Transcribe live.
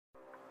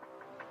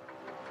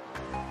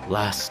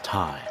Last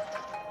time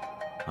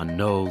on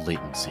No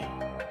Latency.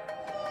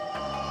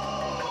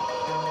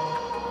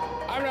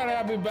 I'm not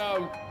happy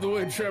about the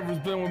way Trevor's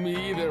been with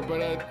me either,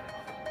 but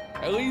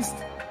at least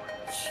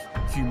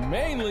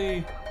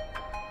humanely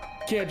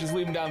can't just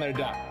leave him down there to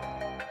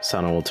die.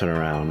 Sana will turn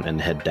around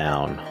and head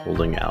down,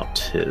 holding out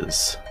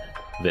his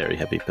very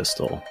heavy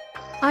pistol.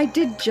 I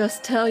did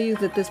just tell you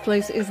that this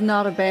place is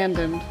not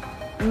abandoned.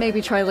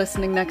 Maybe try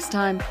listening next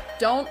time.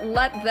 Don't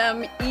let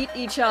them eat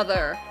each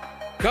other.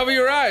 Cover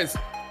your eyes!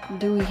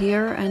 Do we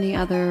hear any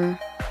other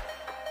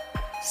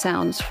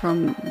sounds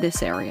from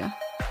this area?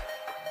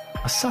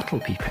 A subtle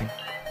beeping.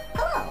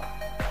 Hello.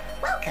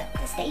 Welcome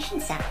to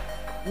Station 7.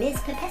 Ms.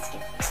 Popescu.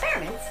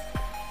 Experiments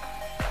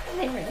have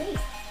been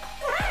released.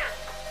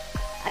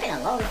 I've been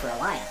alone for a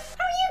while.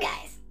 How are you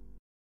guys?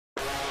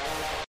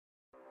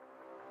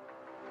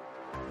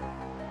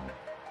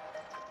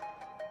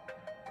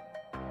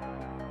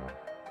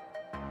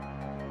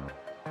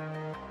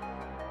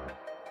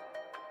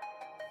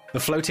 The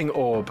floating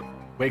orb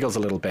wiggles a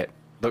little bit,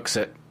 looks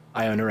at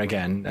Iona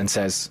again, and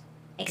says,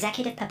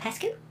 Executive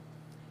Popescu?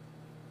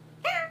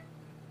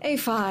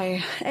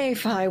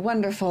 A-Fi,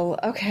 wonderful.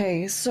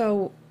 Okay,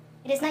 so...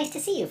 It is nice to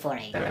see you for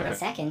a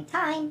second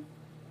time.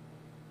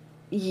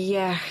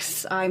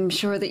 Yes, I'm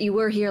sure that you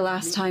were here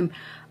last time.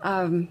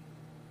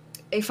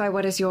 A-Fi,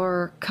 what is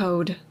your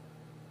code?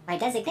 My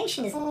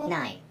designation is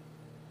 9.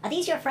 Are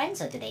these your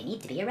friends, or do they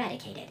need to be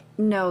eradicated?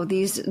 No,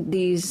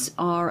 these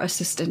are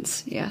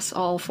assistants. Yes,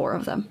 all 4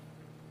 of them.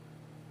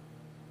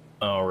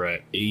 All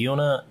right,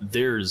 Iona,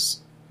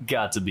 there's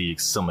got to be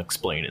some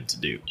explaining to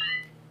do.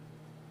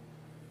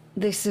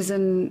 This is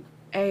an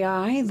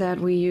AI that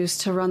we use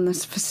to run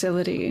this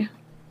facility.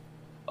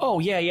 Oh,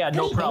 yeah,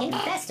 no Good problem.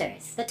 evening,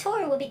 investors. The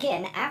tour will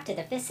begin after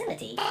the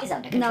facility is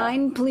under control.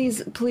 9,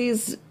 please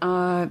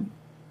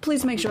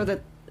make sure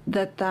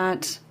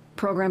that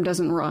program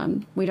doesn't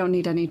run. We don't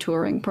need any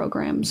touring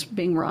programs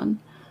being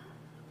run.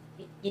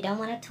 You don't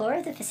want to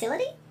tour the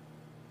facility?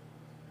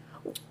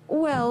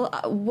 Well,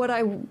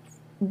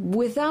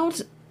 without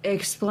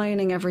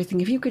explaining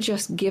everything, if you could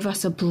just give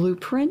us a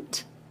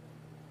blueprint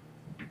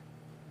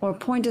or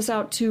point us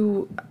out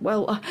to,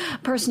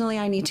 personally,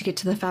 I need to get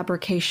to the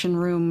fabrication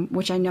room,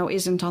 which I know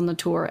isn't on the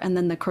tour, and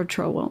then the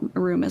control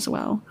room as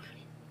well.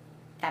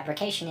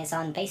 Fabrication is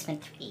on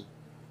basement 3.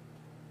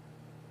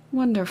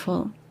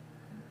 Wonderful.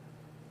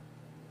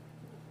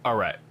 All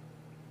right.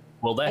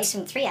 Well, that's...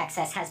 Basement 3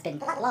 access has been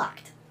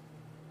locked.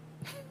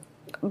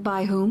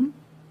 By whom?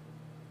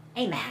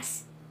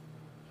 AMAS.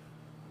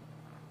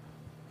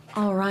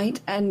 All right,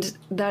 and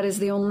that is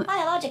the only...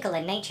 Biological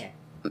in nature.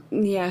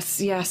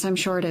 Yes, I'm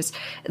sure it is.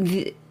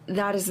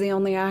 That is the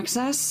only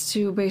access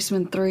to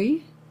basement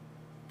 3?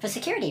 For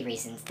security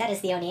reasons, that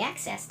is the only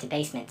access to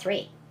basement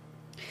 3.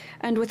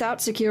 And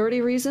without security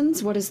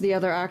reasons, what is the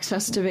other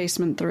access to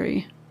basement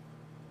 3?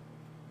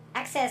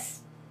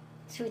 Access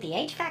through the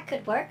HVAC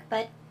could work,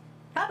 but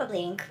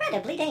probably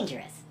incredibly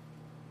dangerous.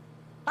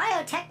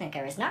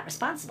 Biotechnica is not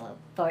responsible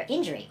for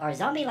injury or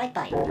zombie-like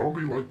bite.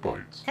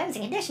 Terms and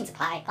conditions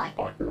apply.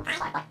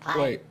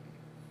 Wait.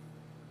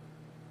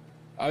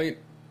 I mean,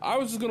 I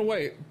was just gonna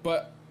wait,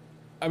 but,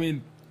 I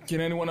mean,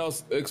 can anyone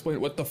else explain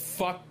what the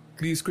fuck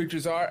these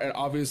creatures are? And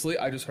obviously,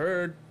 I just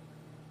heard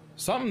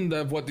something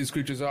of what these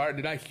creatures are.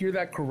 Did I hear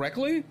that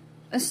correctly?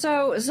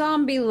 So,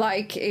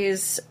 zombie-like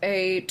is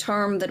a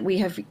term that we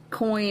have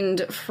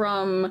coined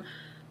from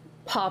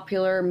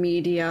popular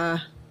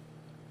media.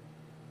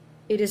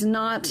 It is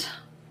not...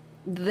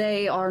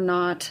 They are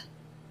not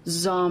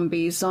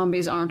zombies.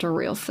 Zombies aren't a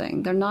real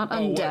thing. They're not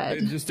undead. What?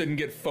 They just didn't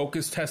get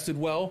focus tested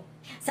well?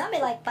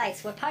 Zombie-like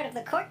bites were part of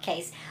the court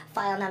case,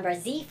 file number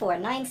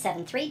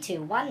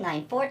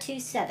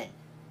Z4973219427.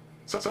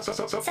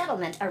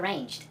 Settlement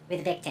arranged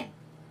with victim.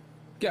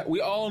 Yeah,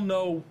 we all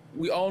know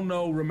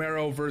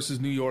Romero versus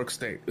New York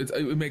State.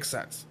 It makes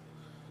sense.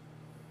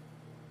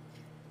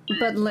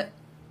 But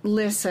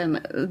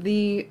listen,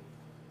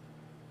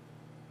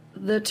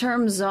 the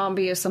term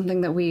zombie is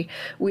something that we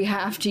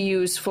have to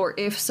use for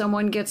if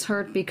someone gets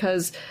hurt,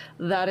 because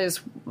that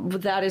is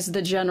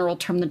the general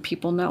term that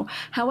people know.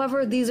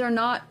 However, these are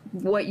not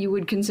what you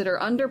would consider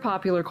under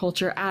popular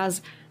culture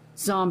as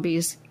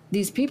zombies.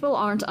 These people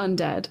aren't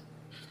undead.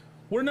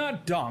 We're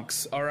not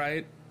donks, all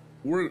right?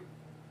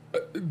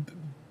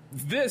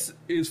 This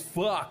is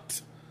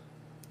fucked.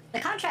 The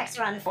contracts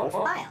are on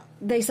file.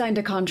 They signed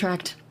a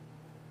contract.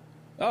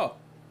 Oh.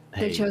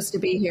 They chose to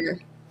be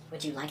here.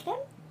 Would you like them?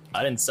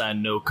 I didn't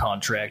sign no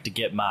contract to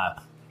get my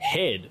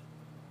head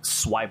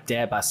swiped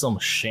at by some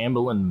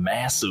shambling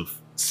mass of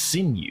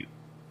sinew.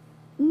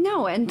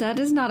 No, and that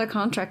is not a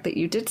contract that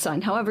you did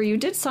sign. However, you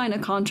did sign a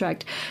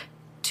contract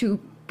to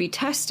be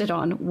tested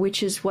on,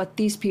 which is what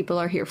these people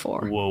are here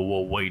for.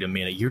 Whoa, wait a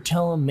minute. You're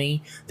telling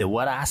me that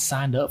what I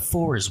signed up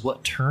for is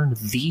what turned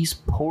these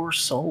poor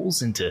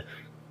souls into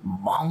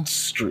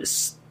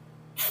monstrous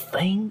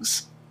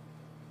things?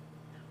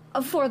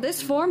 For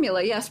this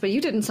formula, yes, but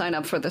you didn't sign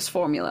up for this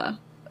formula.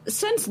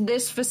 since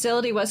this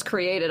facility was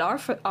created,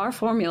 our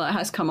formula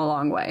has come a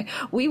long way.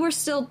 We were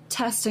still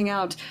testing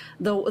out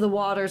the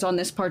waters on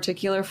this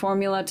particular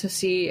formula to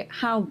see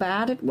how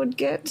bad it would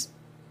get.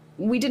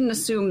 We didn't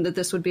assume that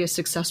this would be a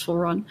successful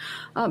run.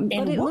 And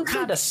but what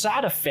kind of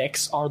side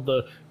effects are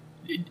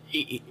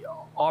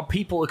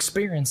people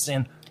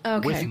experiencing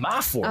with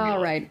my formula?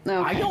 All right.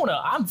 Okay. Iona,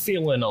 I'm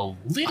feeling a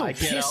little I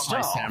get out pissed my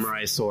off.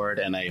 samurai sword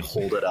and I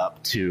hold it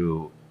up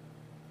to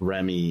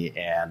Remy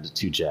and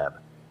to Jeb.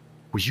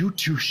 Will you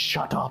two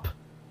shut up?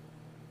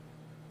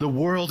 The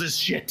world is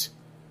shit.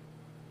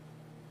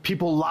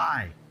 People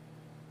lie.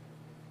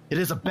 It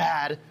is a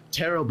bad,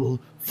 terrible,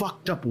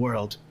 fucked up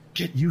world.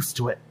 Get used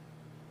to it.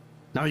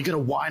 Now you're gonna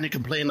whine and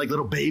complain like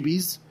little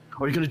babies?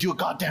 Or you're gonna do a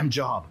goddamn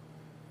job?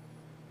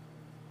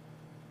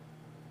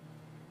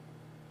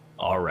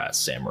 All right,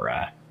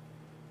 Samurai.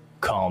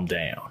 Calm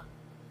down.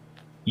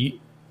 You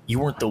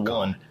weren't the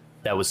one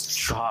that was...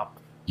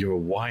 Stop your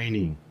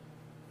whining.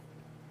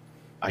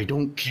 I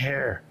don't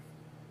care.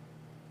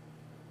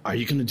 Are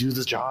you gonna do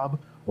this job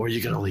or are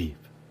you gonna leave?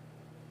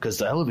 Because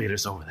the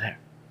elevator's over there.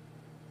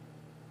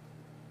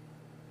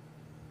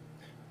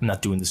 I'm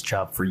not doing this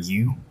job for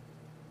you,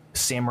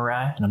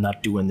 Samurai, and I'm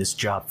not doing this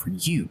job for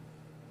you,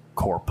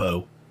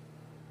 Corpo.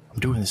 I'm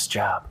doing this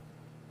job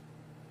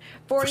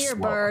For for your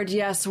Swallow. bird,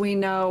 yes, we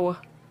know.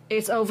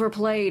 It's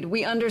overplayed.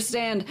 We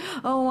understand.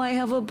 Oh, I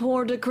have a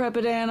poor,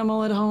 decrepit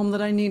animal at home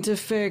that I need to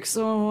fix.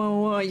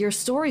 Your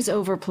story's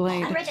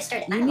overplayed.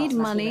 Unregistered You animals need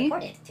must money. be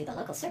reported to the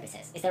local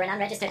services. Is there an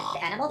unregistered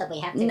animal that we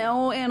have to...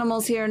 No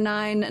animals here,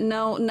 9.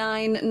 No,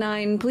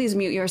 9. Please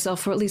mute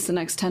yourself for at least the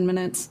next 10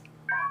 minutes.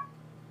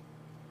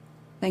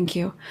 Thank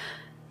you.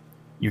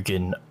 You're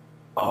getting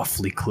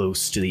awfully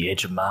close to the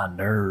edge of my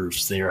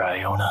nerves there,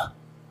 Iona.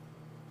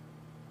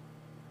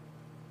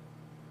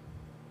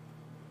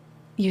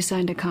 You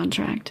signed a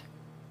contract.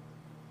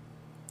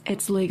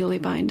 It's legally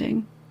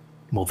binding.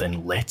 Well,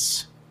 then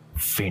let's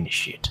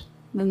finish it.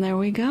 Then there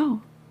we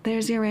go.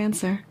 There's your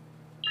answer.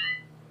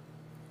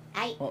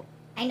 I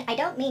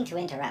don't mean to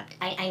interrupt.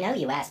 I know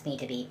you asked me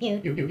to be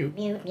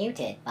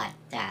muted, but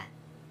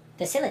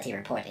facility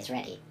report is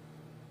ready.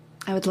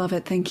 I would love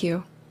it, thank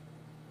you.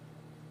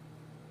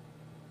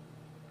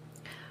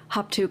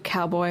 Hop to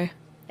cowboy.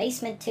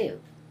 Basement 2.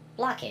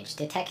 Blockage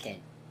detected.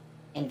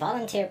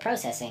 Involunteer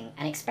processing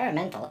and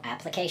experimental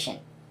application.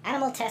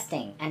 Animal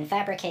testing and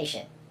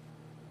fabrication.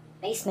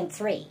 Basement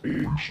 3.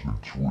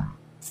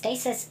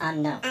 Stasis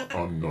unknown.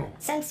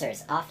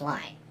 Sensors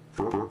offline.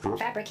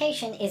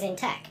 Fabrication is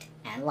intact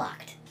and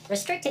locked.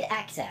 Restricted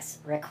access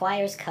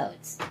requires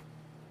codes.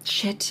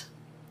 Shit.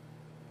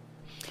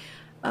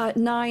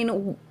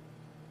 9.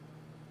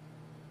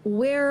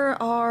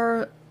 Where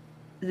are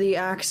the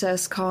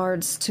access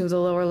cards to the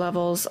lower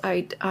levels?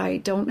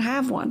 I don't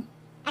have one.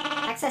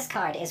 Access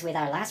card is with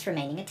our last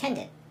remaining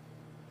attendant.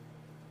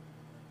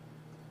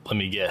 Let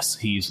me guess,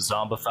 he's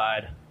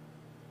zombified?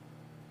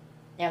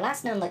 Their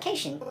last known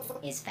location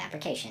is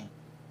fabrication.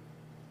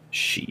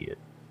 Shit.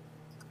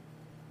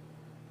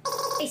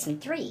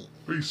 Basement 3.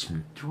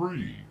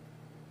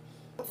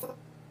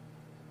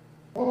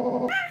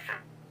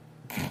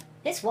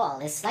 This wall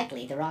is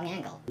slightly the wrong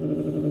angle.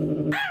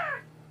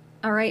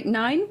 All right,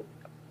 9.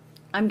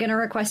 I'm gonna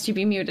request you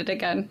be muted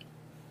again.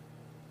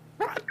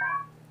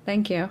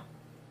 Thank you.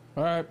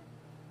 Alright,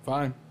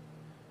 fine.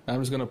 I'm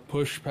just gonna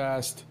push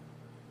past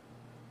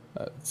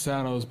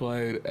Sano's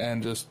blade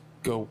and just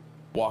go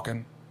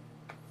walking.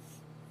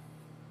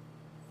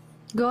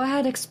 Go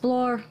ahead,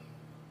 explore.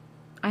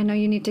 I know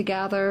you need to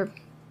gather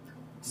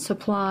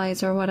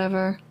supplies or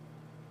whatever.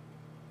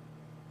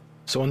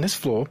 So on this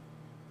floor,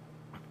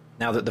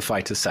 now that the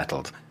fight has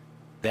settled,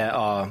 there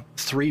are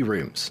 3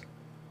 rooms.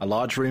 A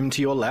large room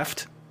to your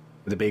left,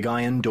 with a big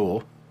iron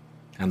door,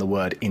 and the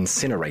word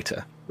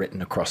incinerator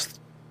written across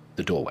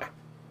the doorway.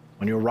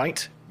 On your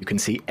right, you can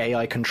see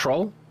AI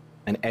control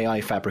and AI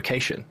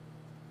fabrication.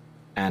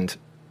 And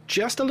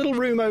just a little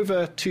room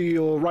over to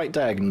your right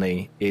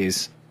diagonally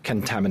is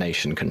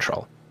contamination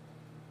control.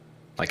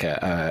 Like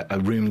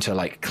a room to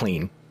like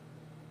clean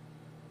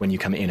when you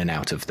come in and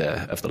out of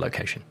the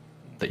location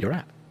that you're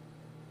at.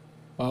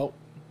 Well,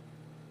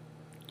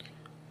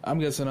 I'm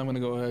guessing I'm going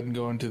to go ahead and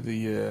go into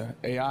the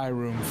AI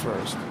room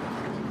first.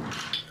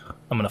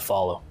 I'm gonna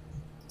follow.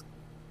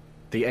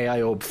 The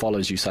AI orb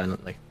follows you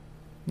silently.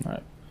 All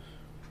right.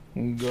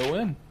 Go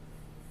in.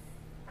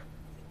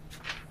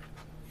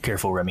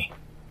 Careful, Remy.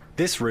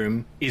 This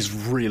room is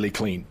really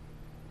clean.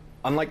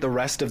 Unlike the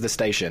rest of the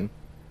station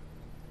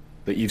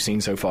that you've seen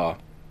so far,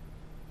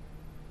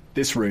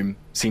 this room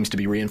seems to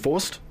be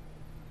reinforced.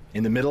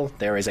 In the middle,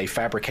 there is a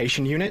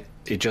fabrication unit.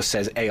 It just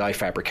says AI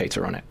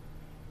Fabricator on it.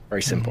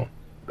 Very simple.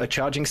 A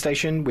charging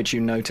station, which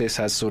you notice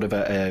has sort of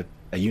a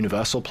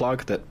universal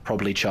plug that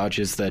probably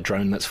charges the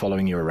drone that's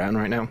following you around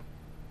right now.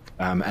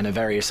 And a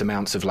various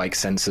amounts of like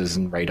sensors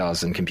and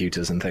radars and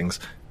computers and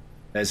things.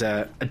 There's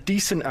a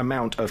decent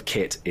amount of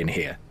kit in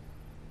here.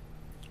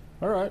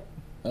 All right.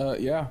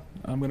 Yeah,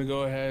 I'm going to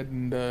go ahead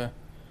and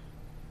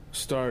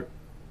start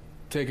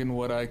taking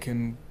what I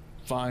can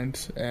find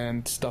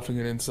and stuffing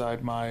it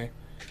inside my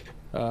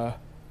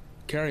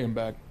carry-on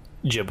bag.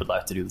 Jeb would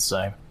like to do the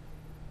same.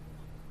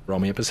 Roll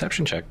me a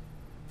perception check.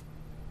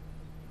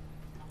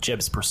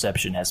 Jeb's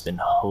perception has been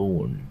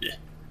honed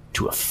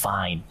to a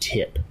fine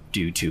tip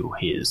due to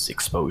his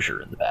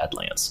exposure in the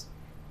Badlands.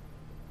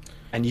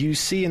 And you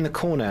see in the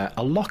corner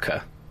a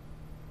locker.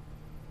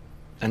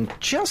 And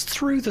just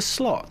through the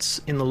slots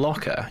in the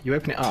locker, you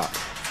open it up,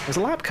 there's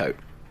a lab coat.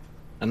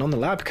 And on the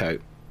lab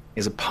coat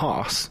is a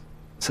pass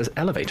that says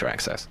elevator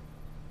access.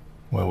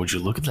 Well, would you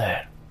look at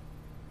that?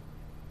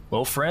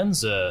 Well,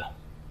 friends, think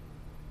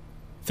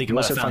You you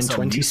might also have found find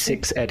something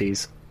 26 useful?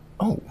 eddies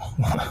Oh,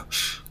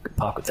 good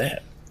pop with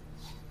that.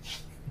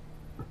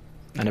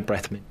 and a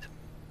breath mint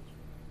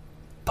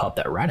Pop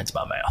that right into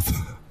my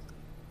mouth.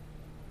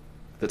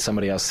 that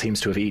somebody else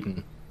seems to have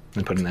eaten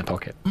and put in their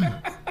pocket.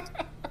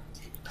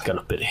 Got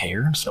a bit of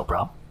hair, it's no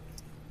problem.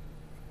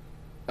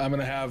 I'm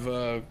gonna have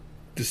Mr.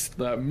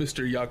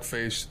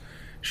 Yuckface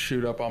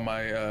shoot up on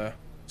my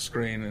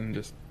screen and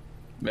just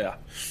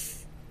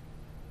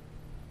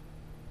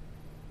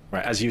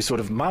Right, as you sort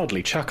of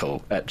mildly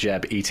chuckle at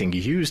Jeb eating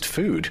used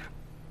food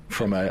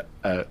from a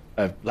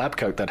lab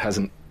coat that has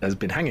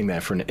been hanging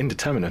there for an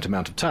indeterminate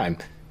amount of time,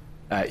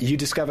 you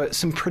discover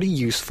some pretty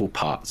useful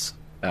parts,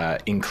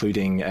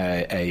 including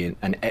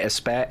a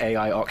spare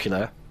AI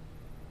ocular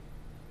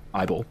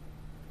eyeball,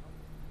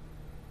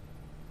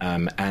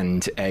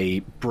 and a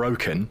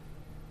broken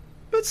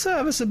but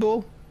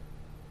serviceable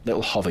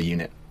little hover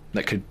unit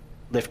that could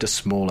lift a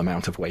small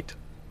amount of weight.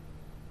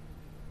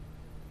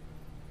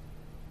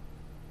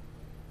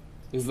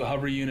 Is the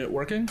hover unit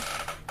working?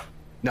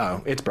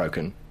 No, it's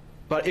broken.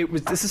 But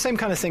it's the same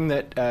kind of thing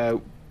that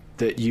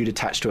that you'd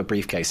attach to a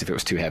briefcase if it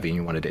was too heavy and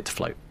you wanted it to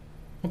float.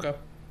 Okay.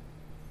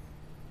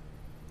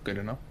 Good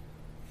to know.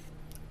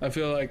 I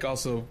feel like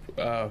also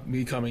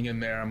me coming in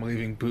there, I'm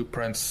leaving boot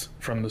prints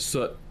from the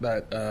soot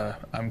that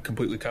I'm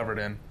completely covered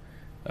in.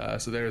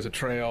 So there's a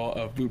trail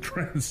of boot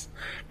prints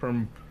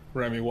from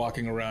Remy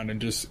walking around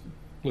and just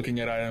looking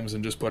at items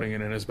and just putting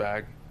it in his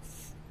bag.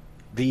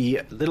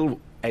 The little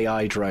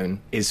AI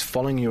drone is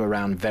following you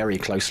around very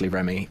closely,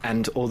 Remy,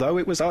 and although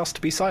it was asked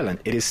to be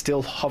silent, it is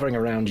still hovering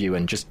around you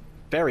and just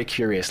very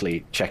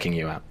curiously checking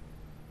you out.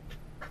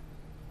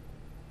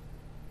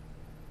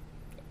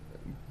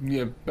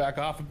 Yeah, back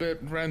off a bit,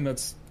 Ren.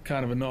 That's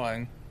kind of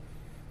annoying.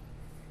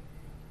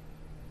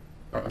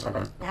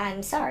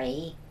 I'm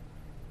sorry.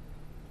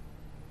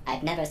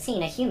 I've never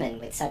seen a human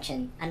with such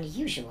an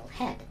unusual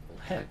head.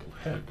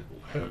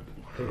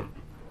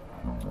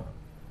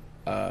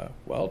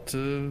 Well,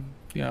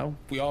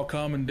 we all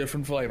come in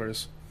different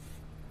flavors.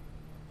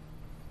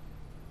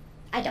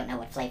 I don't know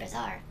what flavors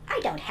are. I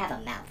don't have a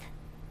mouth.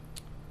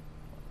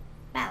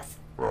 Mouse.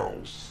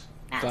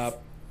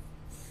 Stop.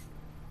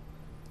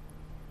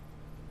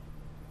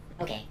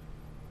 Okay.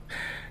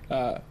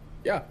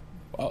 Yeah.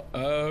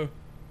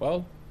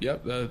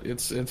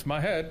 It's my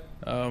head.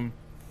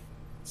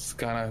 It's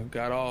kind of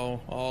got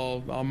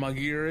all my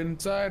gear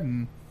inside,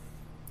 and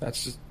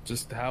that's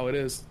just how it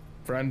is,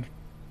 friend.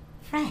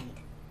 Friend.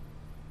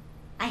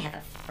 I have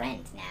a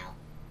friend now.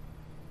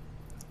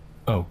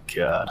 Oh,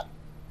 God.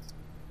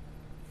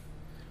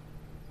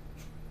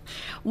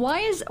 Why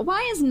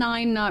is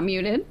 9 not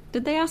muted?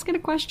 Did they ask it a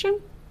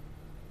question?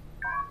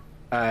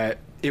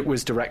 It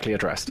was directly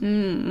addressed.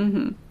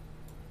 Mm-hmm.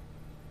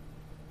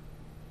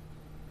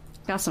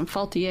 Got some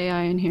faulty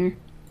AI in here.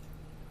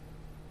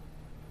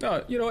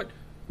 No, you know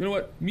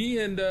what? Me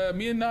and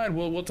 9,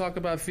 we'll talk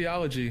about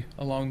theology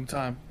along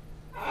the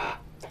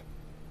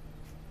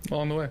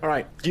way. All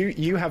right,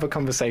 you have a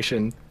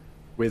conversation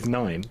with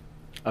 9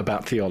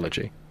 about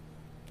theology,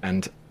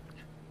 and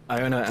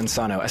Iona and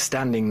Sano are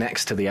standing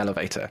next to the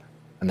elevator,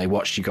 and they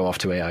watched you go off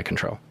to AI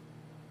control.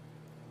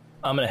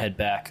 I'm gonna head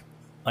back.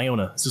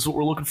 Iona, is this what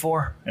we're looking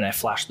for? And I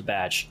flash the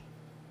badge.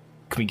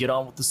 Can we get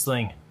on with this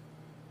thing?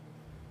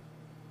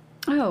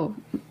 Oh,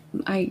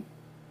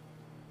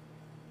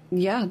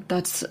 yeah,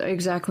 that's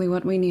exactly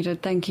what we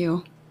needed. Thank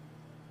you.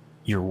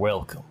 You're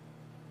welcome.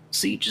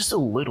 See, just a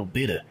little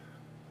bit of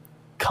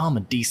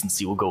common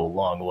decency will go a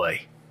long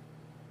way.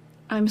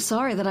 I'm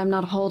sorry that I'm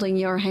not holding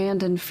your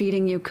hand and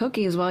feeding you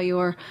cookies while you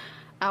are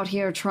out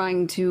here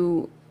trying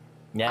to,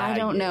 I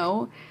don't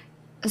know,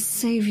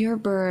 save your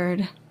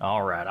bird.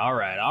 All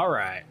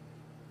right.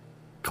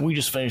 Can we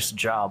just finish the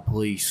job,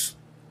 please?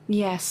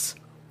 Yes.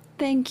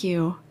 Thank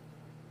you.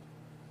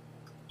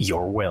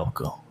 You're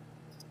welcome.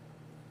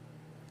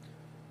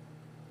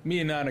 Me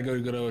and 9 are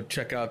going to go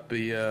check out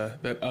the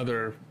that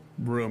other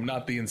room,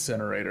 not the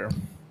incinerator.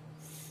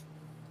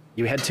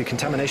 You head to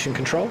contamination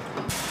control,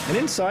 and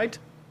inside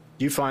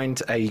you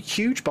find a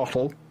huge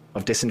bottle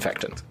of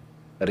disinfectant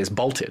that is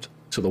bolted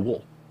to the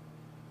wall.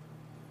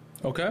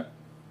 Okay.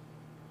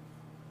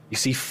 You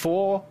see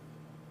 4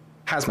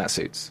 hazmat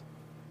suits,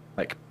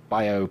 like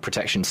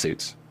bioprotection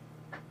suits.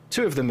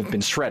 2 of them have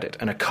been shredded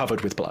and are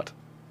covered with blood.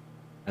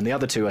 And the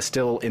other 2 are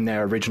still in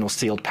their original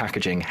sealed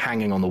packaging,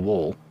 hanging on the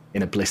wall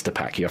in a blister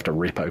pack you have to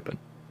rip open.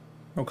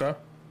 Okay.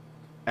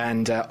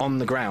 And on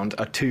the ground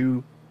are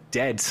 2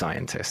 dead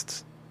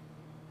scientists.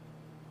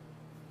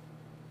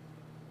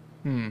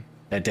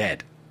 They're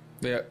dead.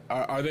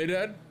 Are they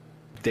dead?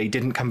 They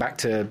didn't come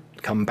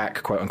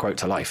back, quote unquote,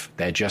 to life.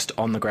 They're just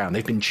on the ground.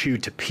 They've been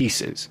chewed to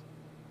pieces.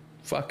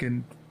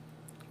 Fucking,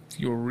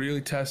 you're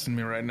really testing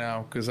me right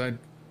now because I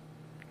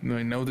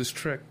know this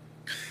trick.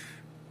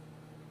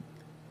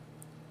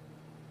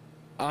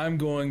 I'm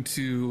going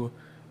to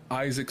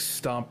Isaac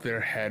stomp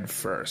their head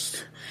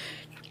first.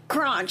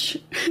 Crunch.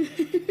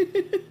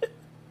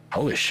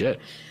 Holy shit.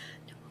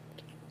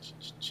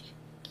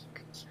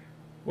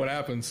 What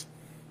happens?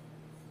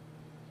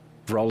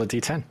 Roll a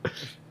d10.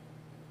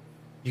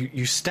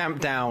 You stamp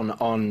down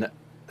on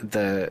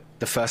the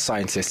first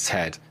scientist's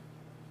head,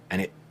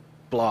 and it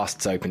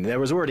blasts open. There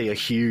was already a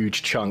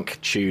huge chunk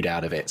chewed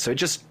out of it, so it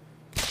just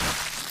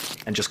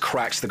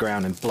cracks the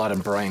ground, and blood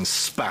and brains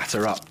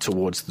spatter up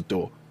towards the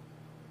door.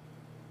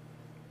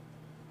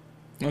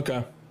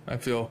 Okay, I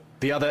feel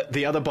the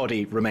other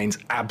body remains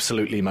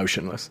absolutely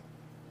motionless,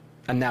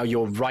 and now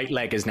your right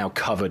leg is now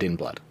covered in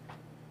blood.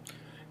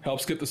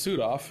 Helps get the suit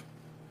off.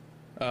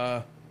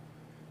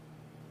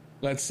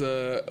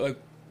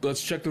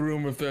 Let's check the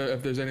room if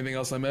there's anything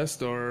else I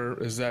missed,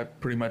 or is that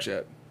pretty much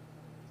it?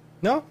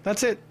 No,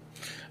 that's it.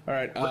 All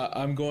right,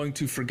 I'm going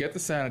to forget the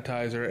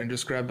sanitizer and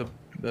just grab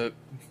the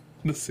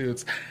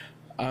suits.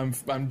 I'm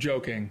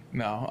joking.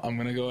 No, I'm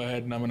gonna go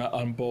ahead and I'm gonna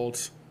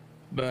unbolt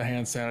the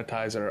hand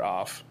sanitizer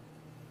off.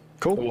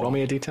 Cool. Roll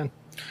me a d10.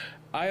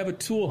 I have a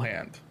tool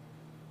hand.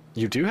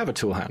 You do have a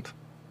tool hand.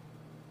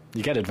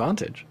 You get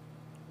advantage.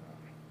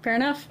 Fair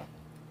enough.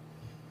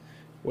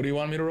 What do you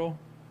want me to roll?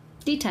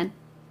 D10.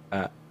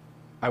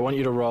 I want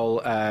you to roll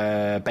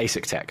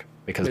basic tech,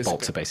 because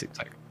bolts are basic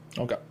tech.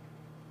 Okay.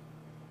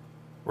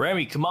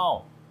 Remy, come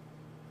on.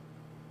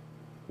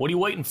 What are you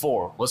waiting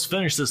for? Let's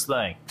finish this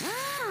thing.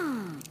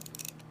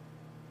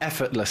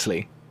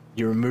 Effortlessly,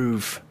 you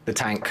remove the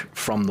tank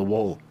from the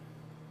wall.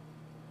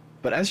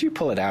 But as you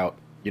pull it out,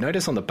 you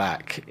notice on the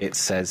back it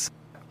says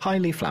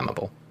highly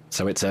flammable.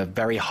 So it's a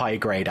very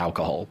high-grade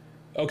alcohol.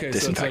 Okay,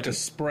 so it's like a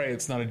spray,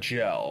 it's not a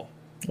gel.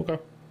 Okay.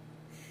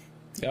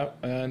 Yeah,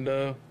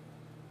 and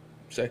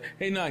say,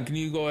 hey, Nine, can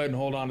you go ahead and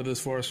hold on to this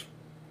for us?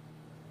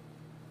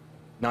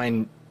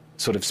 Nine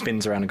sort of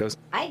spins around and goes,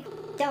 I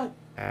don't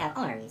have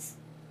arms.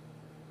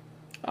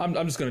 I'm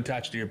just going to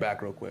attach it to your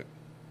back real quick.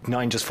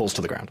 Nine just falls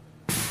to the ground.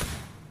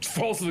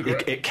 Falls to the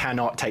ground? It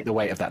cannot take the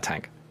weight of that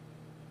tank.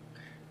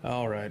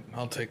 All right,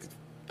 I'll take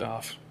it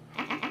off.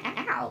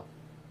 Ow.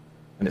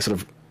 And it sort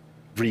of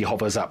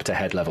re-hovers up to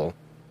head level.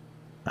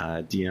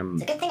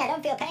 DM. It's a good thing I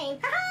don't feel pain.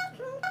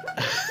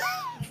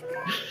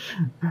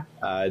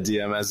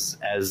 DM,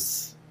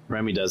 as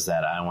Remy does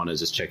that, I want to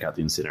just check out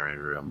the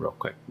incinerator room real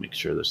quick, make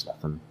sure there's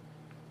nothing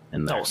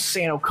in there. Oh,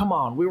 Sano, come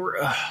on. We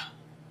were...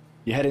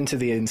 You head into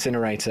the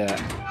incinerator.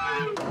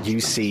 You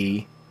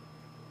see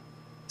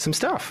some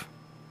stuff.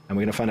 And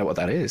we're going to find out what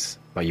that is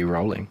by you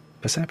rolling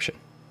perception.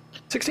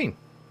 16.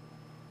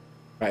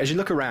 Right, as you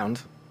look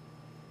around,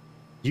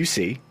 you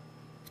see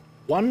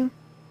one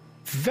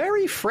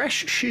very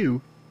fresh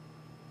shoe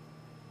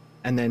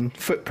and then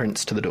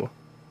footprints to the door.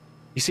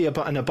 You see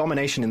an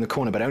abomination in the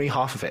corner, but only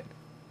half of it,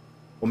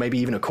 or maybe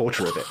even a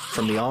quarter of it,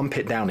 from the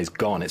armpit down is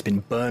gone. It's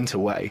been burnt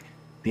away.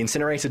 The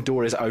incinerator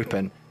door is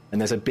open, and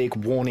there's a big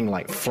warning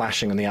light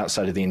flashing on the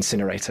outside of the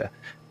incinerator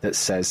that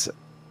says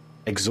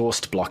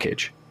exhaust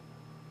blockage,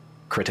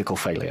 critical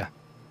failure.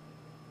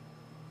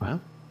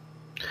 Well,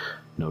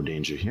 no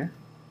danger here.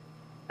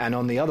 And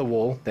on the other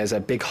wall, there's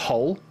a big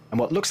hole and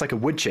what looks like a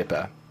wood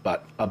chipper,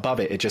 but above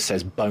it, it just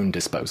says bone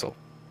disposal.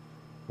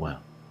 Well,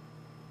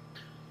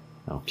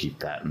 I'll keep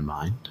that in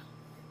mind.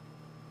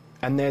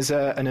 And there's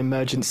an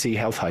emergency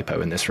health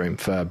hypo in this room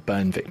for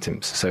burn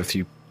victims. So if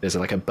there's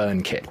like a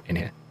burn kit in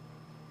here.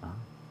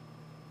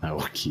 I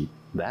will keep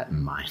that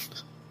in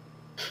mind.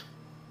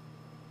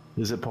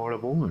 Is it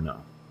portable or no?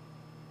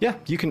 Yeah,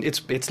 you can.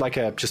 It's like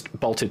just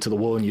bolted to the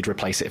wall, and you'd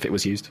replace it if it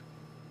was used.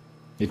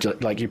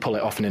 Like you pull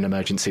it off in an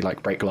emergency,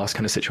 like break glass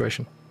kind of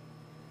situation.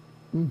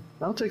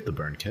 I'll take the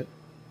burn kit.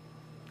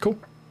 Cool.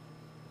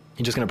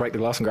 You're just going to break the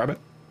glass and grab it?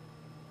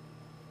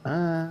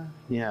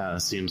 Yeah,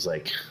 seems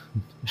like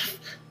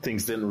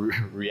things didn't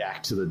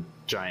react to the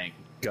giant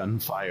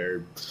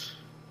gunfire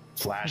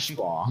flash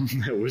bomb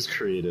that was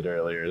created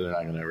earlier. They're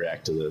not going to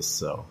react to this,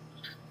 so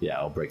yeah,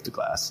 I'll break the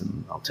glass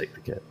and I'll take the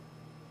kit.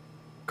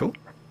 Cool.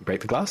 You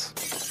break the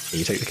glass,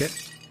 you take the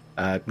kit.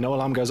 No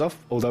alarm goes off,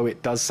 although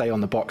it does say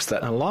on the box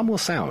that an alarm will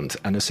sound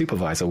and a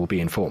supervisor will be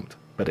informed,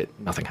 but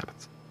nothing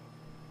happens.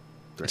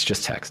 It's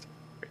just text.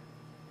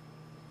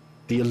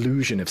 The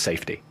illusion of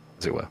safety,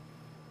 as it were.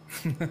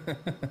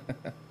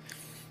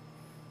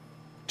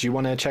 Do you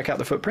want to check out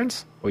the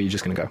footprints, or are you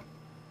just going to go?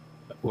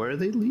 Where are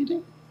they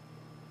leading?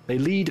 They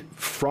lead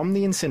from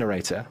the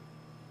incinerator.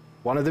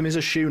 One of them is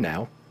a shoe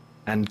now,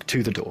 and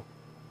to the door.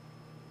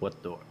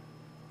 What door?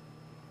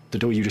 The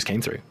door you just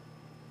came through.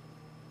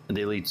 And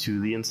they lead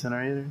to the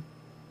incinerator?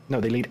 No,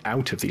 they lead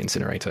out of the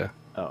incinerator.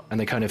 Oh. And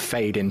they kind of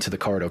fade into the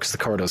corridor, because the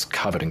corridor's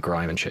covered in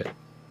grime and shit.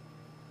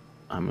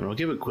 I'll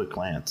give it a quick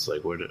glance.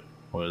 Like,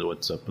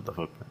 what's up with the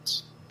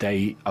footprints?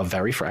 They are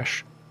very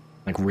fresh,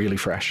 like really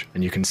fresh,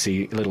 and you can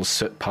see little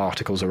soot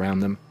particles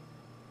around them.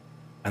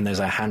 and there's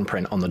a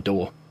handprint on the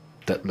door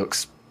that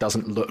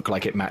doesn't look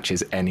like it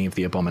matches any of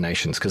the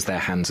abominations because their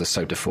hands are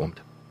so deformed.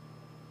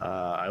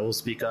 I will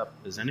speak up.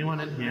 Is anyone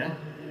in here?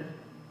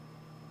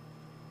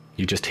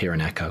 You just hear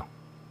an echo.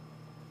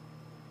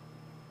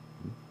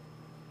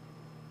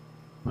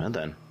 Well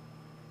then.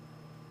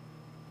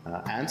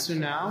 Answer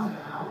now,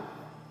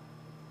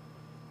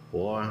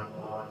 or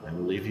I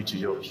will leave you to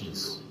your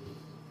peace.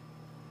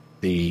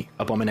 The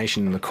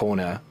abomination in the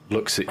corner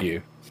looks at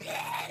you,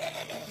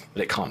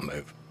 but it can't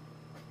move.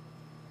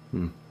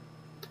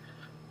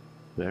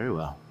 Very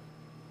well.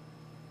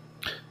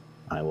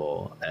 I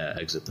will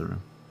exit the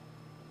room.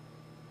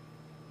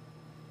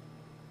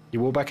 You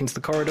walk back into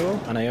the corridor,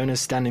 and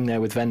Iona's standing there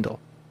with Vendel.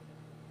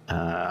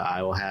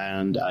 I will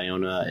hand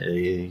Iona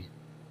a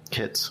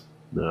kit,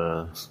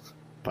 the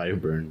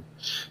Bioburn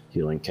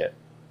healing kit.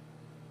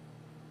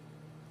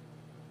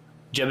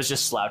 Jeb is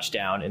just slouched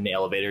down in the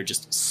elevator,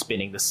 just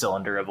spinning the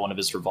cylinder of one of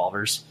his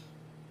revolvers.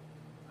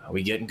 Are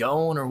we getting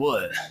going or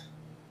what?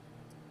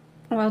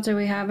 Well, do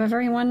we have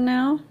everyone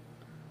now?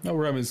 No,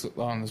 Remy's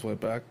on his way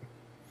back.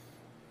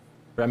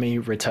 Remy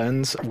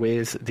returns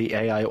with the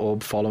AI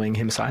orb following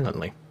him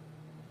silently.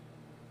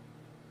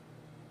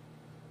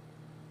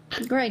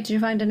 Great. Did you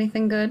find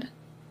anything good?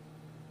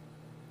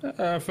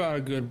 I found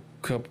a good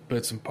couple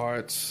bits and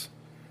parts,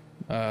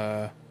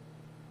 and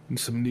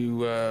some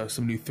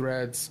new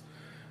threads,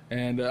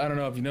 and I don't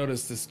know if you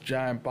noticed this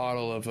giant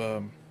bottle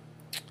of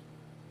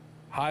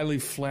highly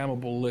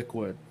flammable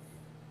liquid.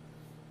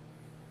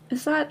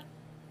 Is that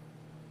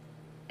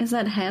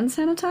hand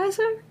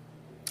sanitizer?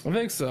 I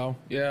think so.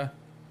 Yeah.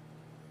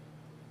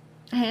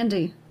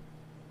 Handy.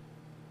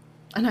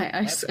 And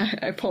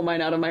I pull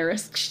mine out of my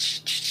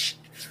wrist.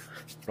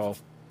 Roll.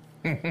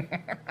 You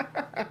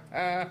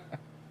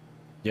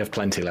have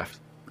plenty left.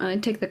 And I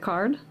take the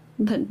card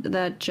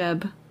that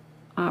Jeb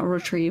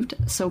retrieved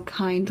so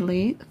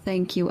kindly.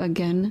 Thank you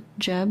again,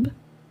 Jeb.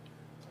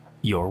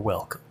 You're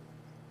welcome.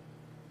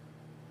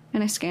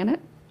 And I scan it.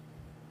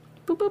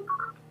 Boop, boop.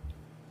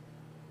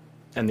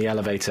 And the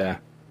elevator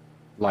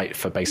light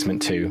for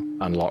basement 2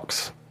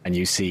 unlocks, and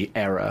you see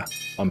error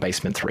on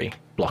basement 3,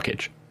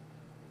 blockage.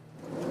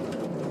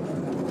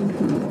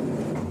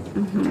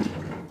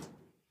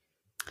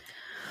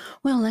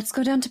 Well, let's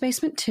go down to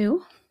basement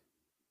 2,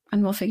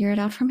 and we'll figure it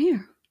out from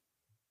here.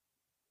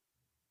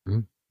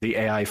 The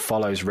AI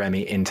follows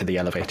Remy into the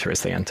elevator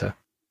as they enter,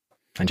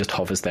 and just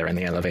hovers there in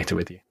the elevator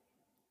with you.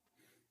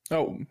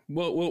 Oh,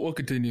 we'll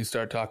continue to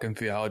start talking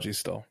theology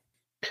still.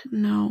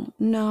 No.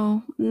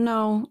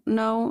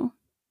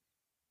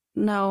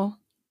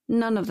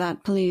 None of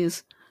that,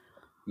 please.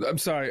 I'm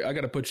sorry, I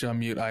gotta put you on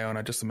mute,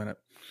 Iona, just a minute.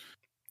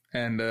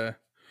 And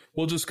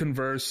we'll just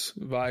converse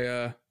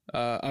via,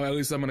 at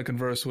least I'm gonna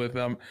converse with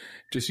them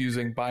just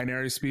using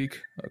binary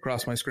speak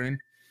across my screen.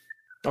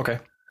 Okay.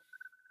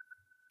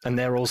 And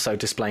they're also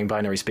displaying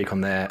binary speak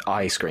on their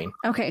eye screen.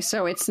 Okay,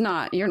 so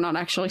you're not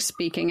actually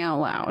speaking out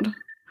loud.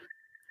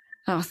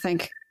 Oh,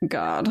 thank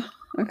God.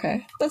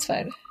 Okay, that's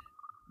fine.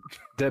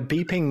 The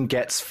beeping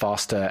gets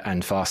faster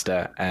and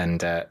faster,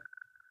 and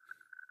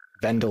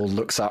Vendel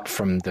looks up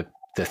from the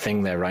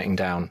thing they're writing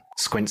down,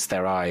 squints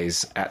their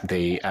eyes at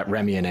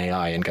Remy and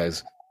AI, and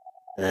goes,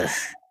 "Ugh."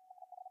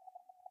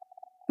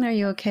 Are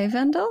you okay,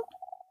 Vendel?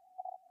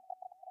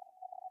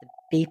 The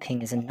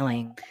beeping is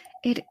annoying.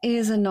 It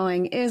is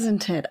annoying,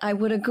 isn't it? I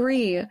would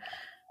agree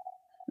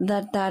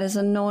that is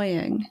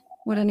annoying.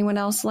 Would anyone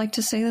else like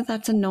to say that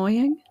that's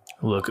annoying?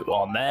 Look,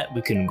 on that,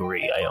 we can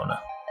agree,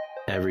 Iona.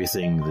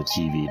 Everything the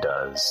TV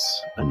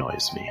does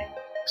annoys me,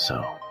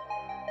 so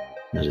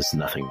that is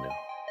nothing new.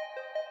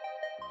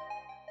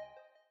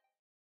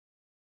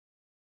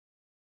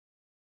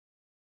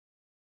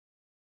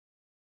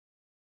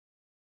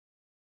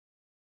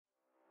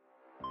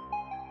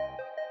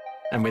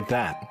 And with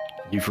that,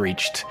 you've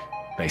reached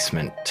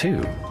basement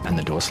 2, and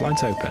the door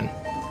slides open.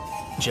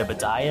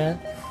 Jebediah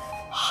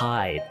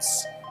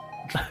hides.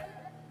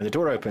 When the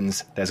door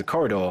opens, there's a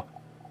corridor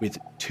with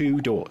 2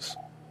 doors.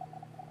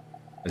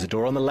 There's a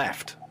door on the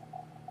left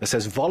that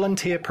says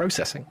volunteer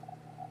processing.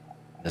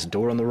 There's a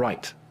door on the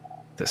right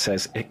that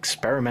says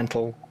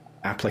experimental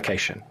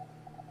application.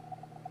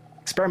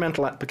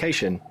 Experimental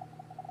application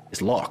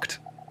is locked.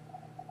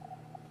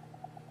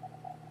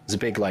 There's a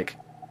big,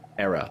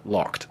 error,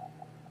 locked.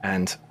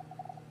 And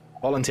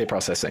volunteer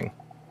processing,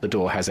 the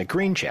door has a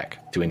green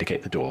check to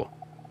indicate the door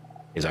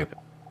is open.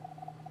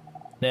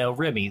 Now,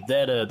 Remy,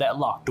 that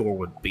locked door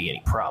wouldn't be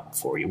any problem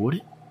for you, would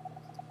it?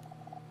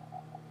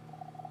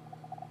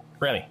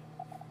 Remy.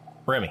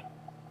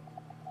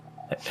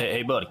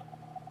 Hey, buddy.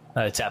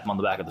 I tap him on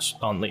the back of give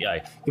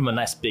him a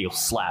nice big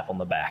slap on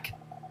the back.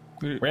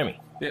 Remy.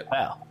 Yeah.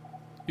 Wow.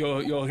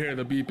 You'll hear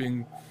the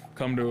beeping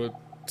come to a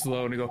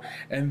slow and you go,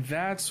 and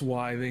that's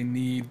why they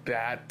need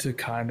that to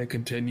kind of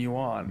continue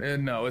on.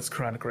 And no, it's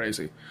kind of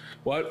crazy.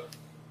 What?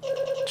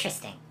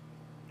 Interesting.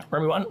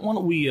 Remy, why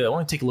don't we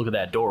take a look at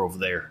that door over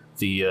there?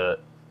 The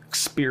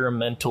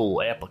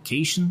experimental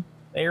application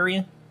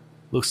area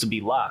looks to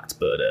be locked,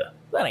 but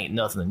that ain't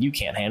nothing that you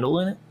can't handle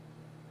in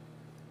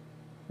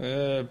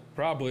it.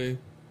 Probably.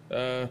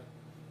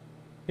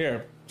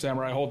 Here,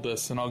 Samurai, hold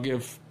this, and I'll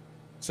give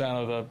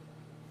Santa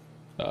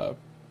the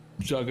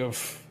jug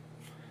of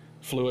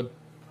fluid.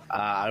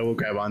 I will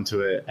grab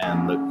onto it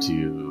and look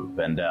to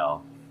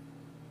Vendel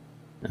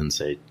and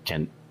say,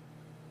 Can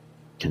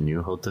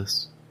you hold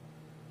this?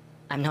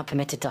 I'm not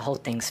permitted to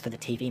hold things for the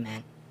TV,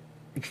 man.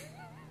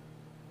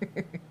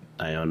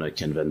 Iona,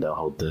 can Vendel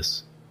hold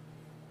this?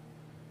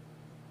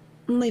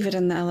 Leave it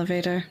in the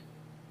elevator.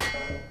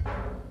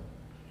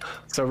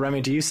 So,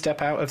 Remy, do you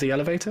step out of the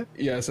elevator?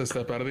 Yes, I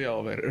step out of the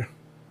elevator.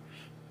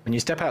 When you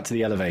step out to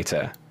the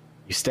elevator,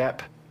 you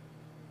step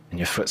and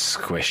your foot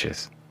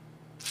squishes.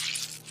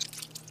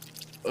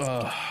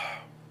 And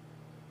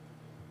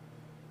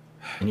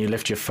you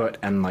lift your foot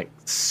and, like,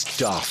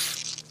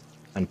 stuff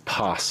and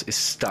pus is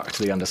stuck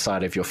to the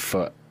underside of your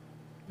foot.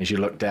 As you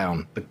look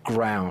down, the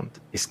ground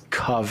is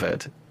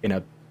covered in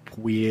a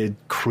weird,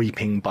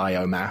 creeping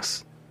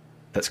biomass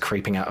that's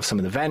creeping out of some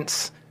of the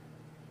vents,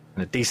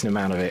 and a decent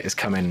amount of it is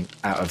coming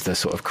out of the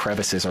sort of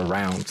crevices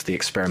around the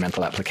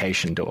experimental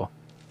application door.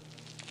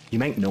 You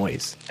make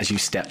noise as you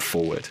step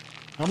forward.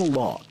 Not a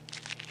lot,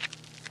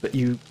 but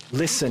you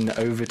listen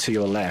over to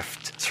your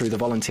left through the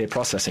volunteer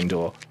processing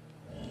door.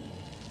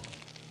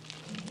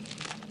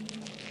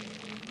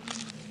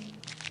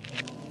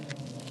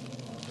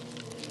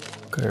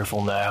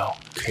 Careful now.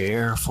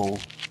 Careful.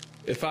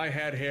 If I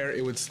had hair,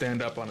 it would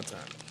stand up on its own.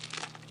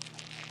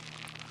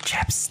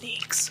 Chap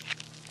sneaks.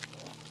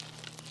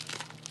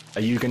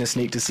 Are you going to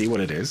sneak to see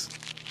what it is?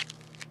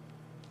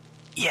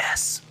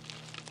 Yes.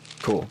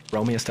 Cool.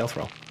 Roll me a stealth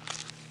roll.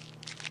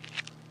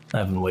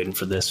 I've been waiting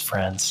for this,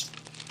 friends.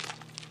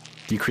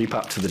 You creep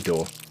up to the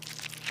door,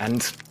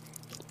 and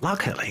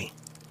luckily,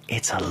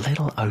 it's a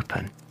little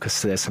open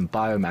because there's some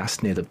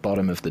biomass near the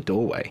bottom of the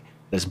doorway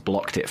that's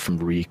blocked it from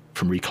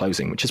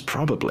reclosing, which is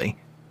probably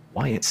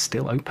why it's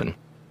still open.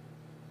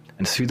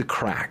 And through the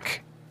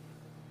crack,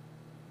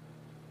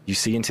 you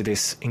see into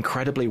this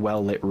incredibly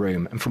well-lit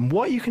room, and from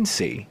what you can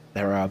see,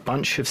 there are a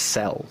bunch of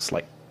cells,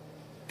 like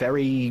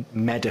very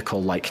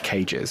medical-like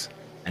cages,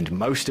 and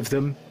most of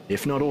them,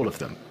 if not all of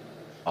them,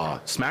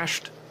 are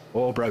smashed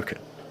or broken.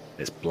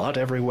 There's blood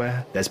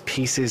everywhere, there's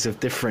pieces of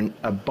different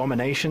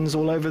abominations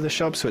all over the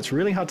shop, so it's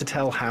really hard to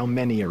tell how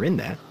many are in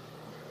there.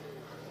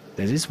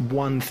 There is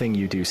one thing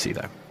you do see,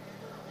 though.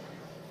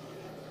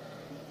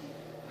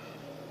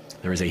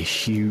 There is a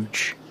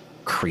huge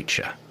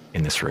creature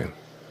in this room.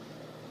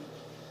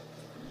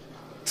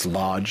 It's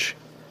large.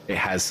 It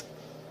has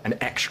an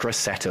extra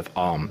set of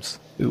arms.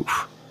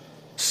 Oof.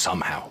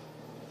 Somehow.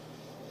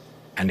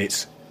 And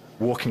it's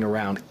walking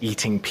around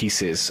eating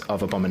pieces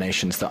of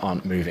abominations that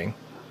aren't moving.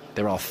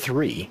 There are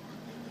 3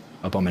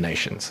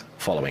 abominations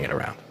following it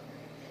around.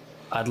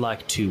 I'd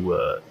like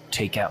to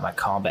take out my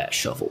combat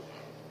shovel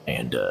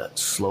and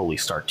slowly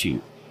start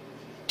to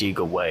dig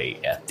away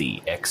at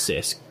the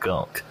excess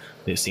gunk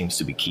that seems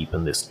to be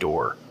keeping this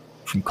door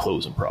from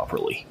closing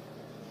properly.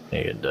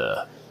 And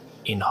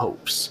in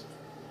hopes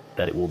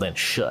that it will then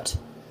shut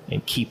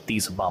and keep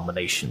these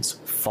abominations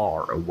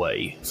far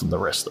away from the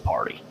rest of the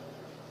party.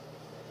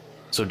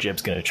 So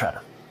Jeb's going to try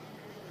to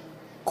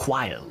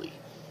quietly,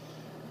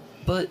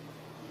 but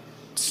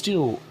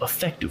still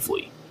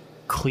effectively,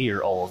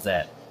 clear all of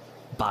that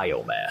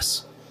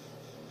biomass.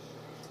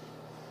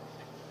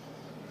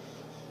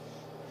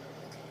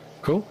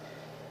 Cool.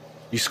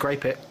 You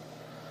scrape it,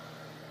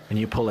 and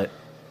you pull it,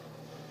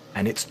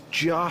 and it's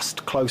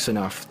just close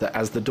enough that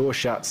as the door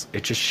shuts,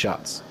 it just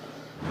shuts.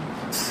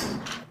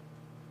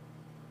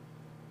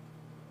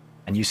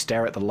 And you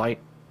stare at the light,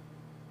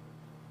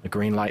 the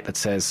green light that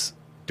says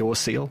door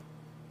seal,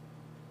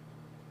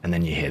 and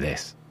then you hear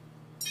this.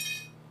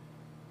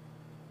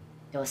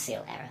 Door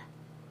seal error.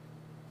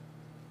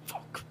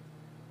 Fuck.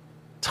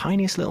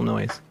 Tiniest little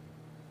noise.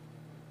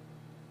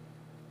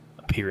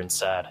 I peer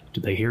inside.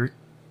 Did they hear it?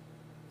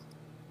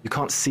 You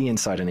can't see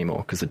inside anymore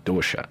because the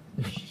door's shut.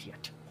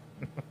 Shit.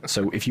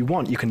 So if you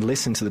want, you can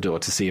listen to the door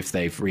to see if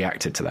they've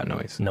reacted to that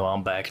noise. No,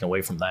 I'm backing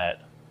away from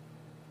that.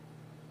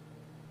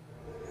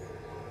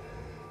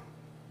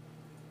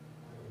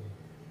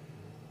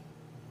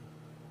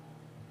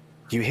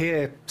 You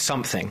hear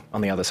something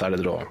on the other side of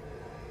the door.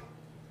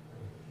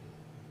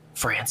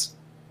 France.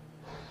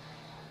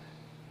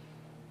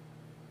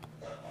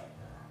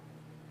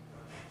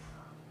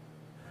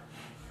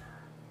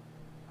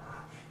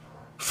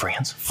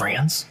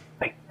 France?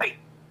 Hey,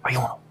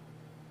 Iona.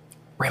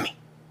 Remy.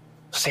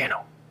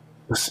 Sano.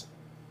 Listen,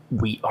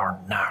 we are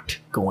not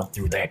going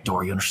through that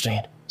door, you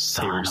understand?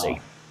 There is a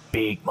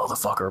big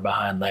motherfucker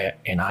behind that,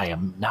 and I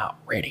am not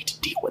ready to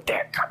deal with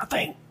that kind of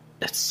thing.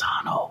 It's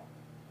Sano.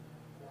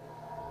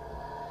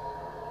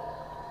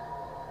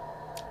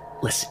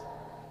 Listen,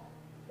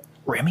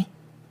 Remy,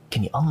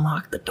 can you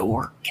unlock the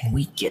door? Can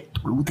we get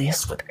through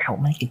this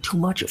without making too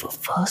much of a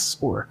fuss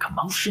or a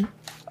commotion?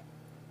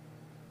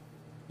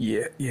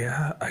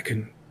 Yeah, I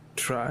can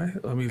try.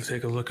 Let me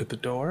take a look at the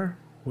door.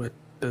 What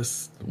do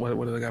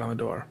they got on the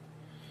door?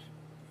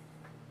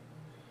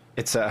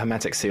 It's a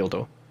hermetic seal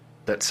door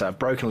that's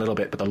broken a little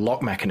bit, but the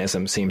lock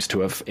mechanism seems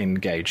to have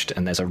engaged,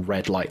 and there's a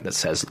red light that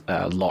says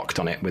locked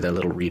on it with a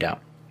little readout.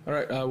 All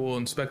right, I will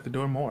inspect the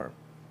door more.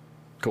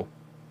 Cool.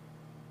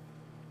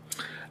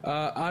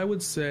 I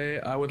would say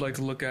I would like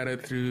to look at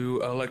it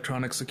through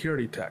electronic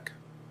security tech.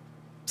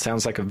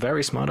 Sounds like a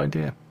very smart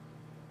idea.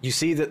 You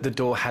see that the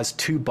door has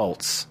 2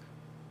 bolts,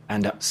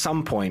 and at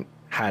some point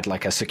had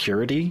like a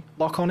security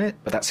lock on it,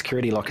 but that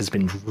security lock has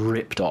been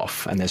ripped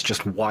off, and there's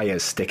just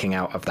wires sticking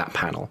out of that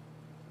panel.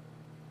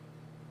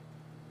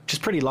 Which is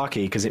pretty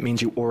lucky, because it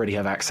means you already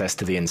have access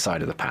to the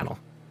inside of the panel.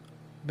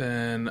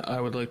 Then I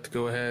would like to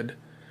go ahead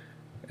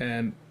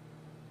and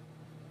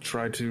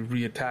try to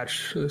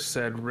reattach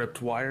said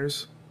ripped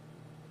wires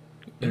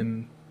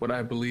in what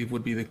I believe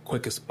would be the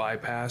quickest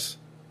bypass.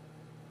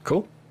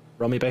 Cool.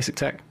 Roll me basic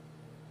tech.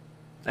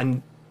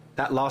 And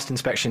that last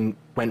inspection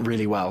went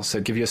really well,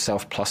 so give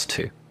yourself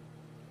 +2.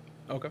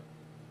 Okay.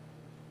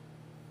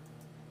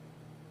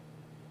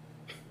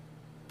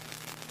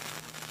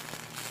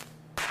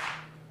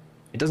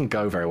 It doesn't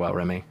go very well,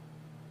 Remy.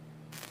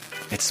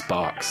 It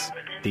sparks.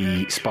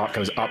 The spark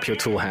goes up your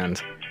tool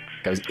hand,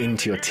 goes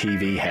into your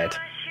TV head,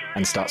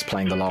 and starts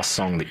playing the last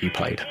song that you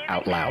played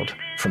out loud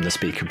from the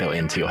speaker built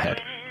into your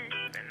head.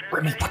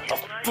 Remy, what the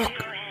fuck?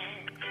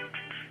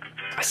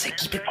 I say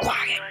keep it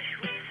quiet.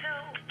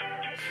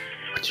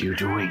 What are you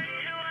doing?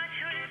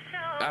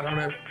 I don't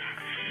know.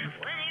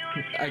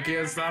 I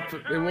can't stop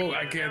it. It won't.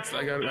 I can't.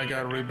 I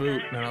gotta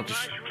reboot, and I'll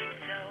just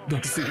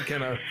see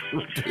can I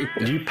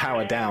reboot. You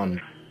power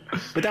down,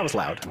 but that was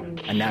loud.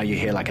 And now you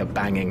hear like a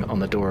banging on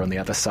the door on the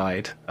other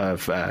side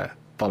of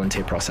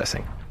volunteer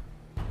processing.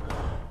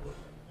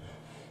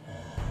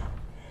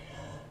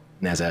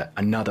 And there's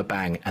another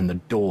bang, and the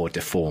door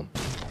deforms.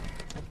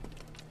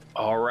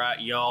 All right,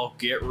 y'all,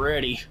 get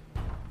ready.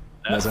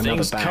 There's another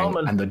thing's bang,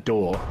 coming. and the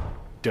door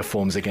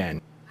deforms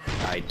again.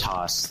 I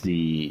toss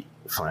the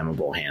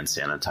flammable hand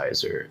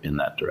sanitizer in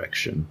that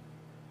direction.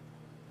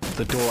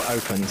 The door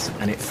opens,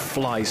 and it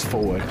flies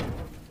forward,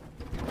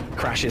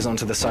 crashes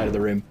onto the side of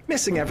the room,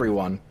 missing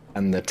everyone,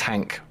 and the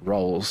tank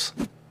rolls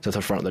to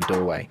the front of the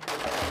doorway.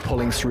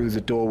 Pulling through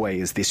the doorway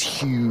is this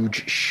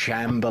huge,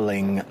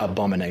 shambling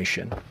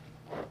abomination.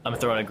 I'm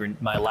throwing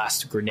my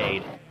last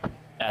grenade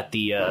at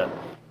the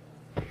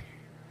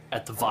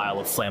vial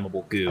of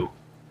flammable goo.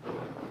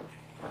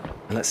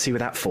 And let's see where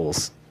that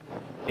falls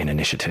in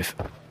initiative.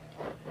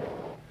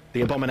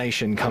 The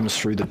abomination comes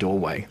through the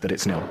doorway that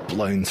it's now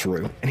blown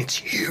through, and it's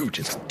huge.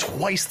 It's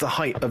twice the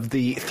height of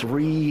the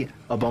 3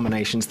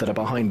 abominations that are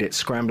behind it,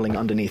 scrambling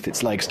underneath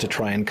its legs to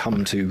try and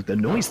come to the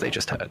noise they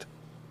just heard.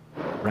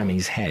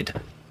 Remy's head.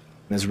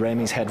 And as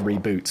Remy's head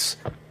reboots,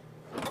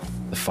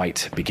 the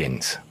fight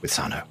begins with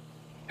Sano,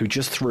 who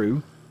just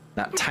threw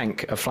that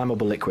tank of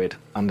flammable liquid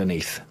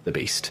underneath the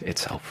beast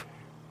itself.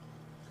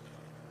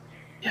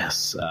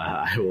 Yes,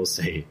 I will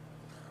say,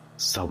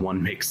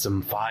 someone make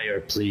some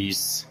fire,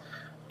 please,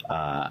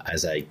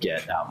 as I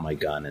get out my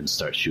gun and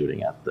start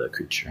shooting at the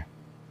creature.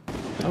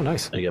 Oh,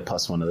 nice. I get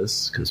 +1 of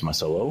this because my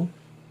solo.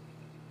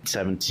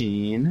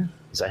 17.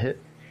 Does that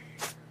hit?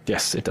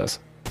 Yes, it does.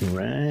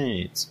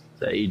 Right.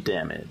 8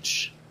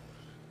 damage.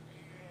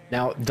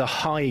 Now, the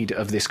hide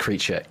of this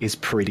creature is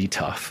pretty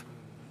tough,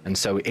 and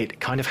so it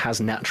kind of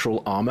has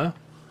natural armor.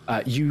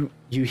 You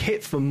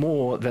hit for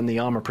more than the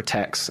armor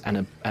protects,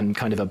 and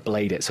kind of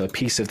ablade it. So a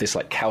piece of this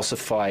like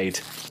calcified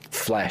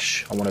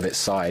flesh on one of its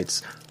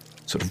sides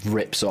sort of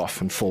rips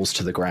off and falls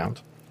to the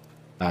ground.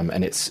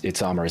 And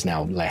its armor is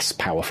now less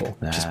powerful,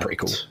 which is pretty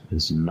cool. That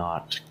is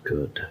not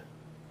good.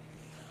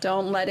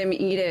 Don't let him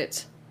eat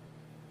it.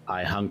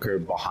 I hunker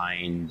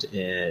behind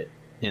it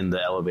in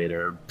the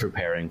elevator,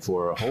 preparing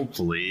for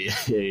hopefully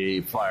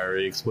a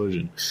fiery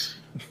explosion.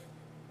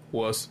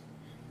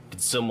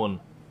 Did someone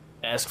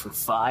ask for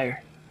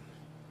fire?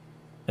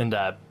 And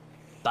I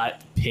bite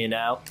the pin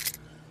out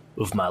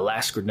with my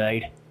last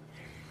grenade,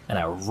 and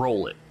I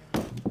roll it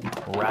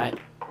right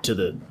to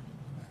the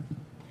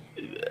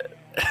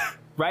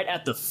right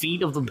at the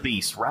feet of the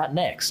beast, right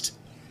next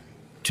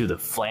to the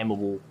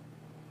flammable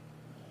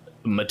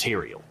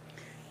material.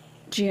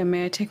 GM,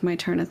 may I take my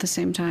turn at the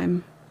same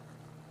time?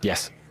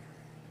 Yes.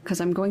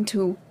 Because I'm going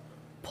to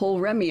pull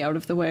Remy out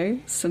of the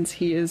way, since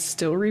he is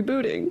still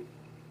rebooting.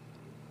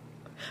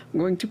 I'm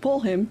going to pull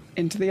him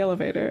into the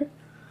elevator.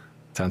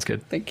 Sounds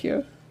good. Thank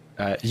you.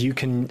 You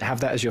can have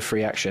that as your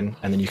free action,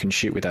 and then you can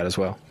shoot with that as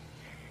well.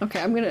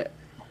 Okay, I'm gonna...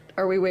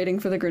 Are we waiting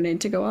for the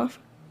grenade to go off?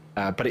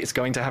 But it's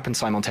going to happen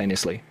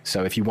simultaneously.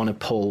 So if you want to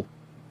pull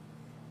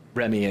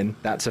Remy in,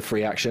 that's a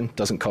free action.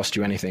 Doesn't cost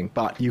you anything.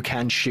 But you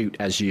can shoot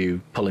as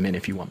you pull him in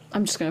if you want.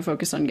 I'm just gonna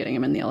focus on getting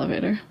him in the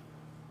elevator.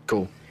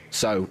 Cool.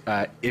 So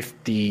if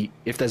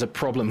there's a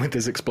problem with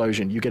this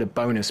explosion, you get a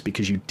bonus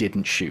because you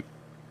didn't shoot.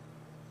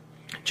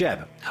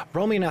 Jeb,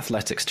 roll me an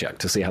athletics check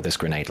to see how this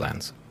grenade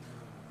lands.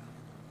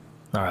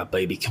 All right,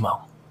 baby, come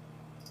on.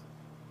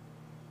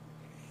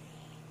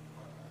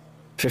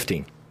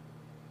 15.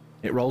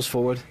 It rolls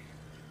forward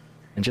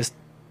and just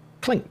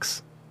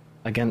clinks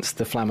against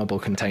the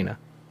flammable container.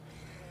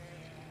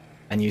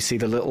 And you see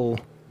the little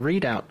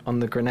readout on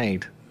the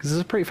grenade, because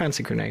it's a pretty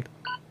fancy grenade.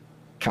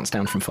 Counts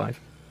down from 5.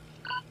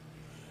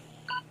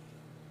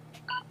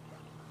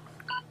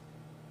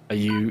 Are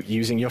you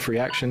using your free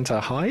action to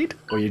hide,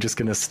 or are you just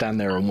going to stand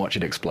there and watch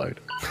it explode?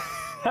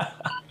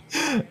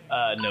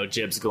 No,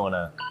 Jeb's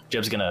gonna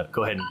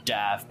go ahead and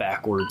dive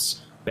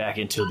backwards back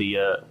into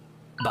the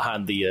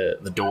behind the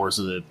doors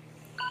of the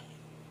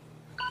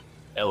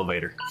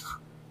elevator.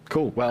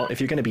 Cool. Well, if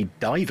you're going to be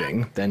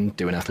diving, then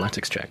do an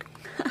athletics check.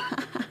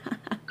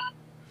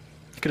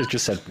 Could have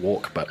just said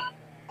walk, but...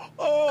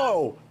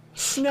 Oh!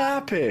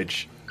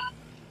 Snappage!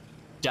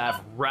 Dive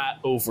right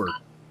over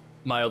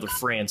my other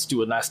friends,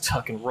 do a nice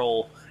tuck and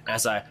roll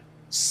as I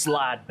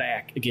slide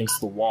back against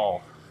the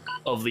wall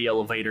of the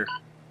elevator.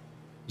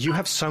 You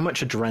have so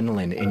much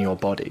adrenaline in your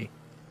body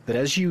that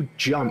as you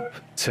jump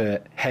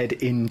to head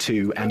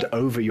into and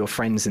over your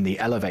friends in the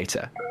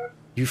elevator,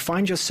 you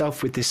find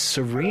yourself with this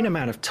serene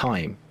amount of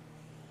time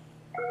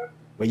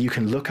where you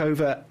can look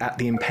over at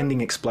the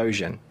impending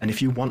explosion, and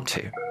if you want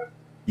to,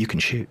 you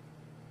can shoot.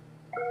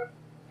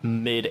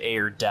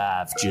 Mid-air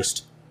dive,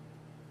 just...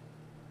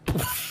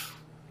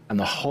 And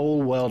the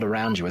whole world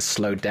around you has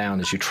slowed down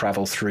as you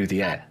travel through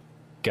the air.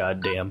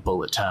 Goddamn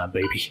bullet time,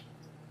 baby.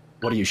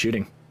 What are you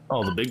shooting?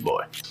 Oh, the big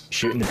boy.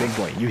 Shooting the big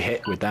boy. You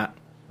hit with that.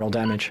 Roll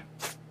damage.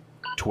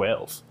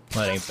 12.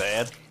 That ain't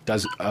bad.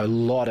 Does a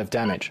lot of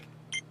damage.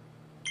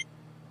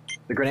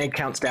 The grenade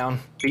counts down,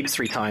 beeps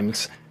 3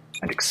 times,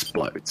 and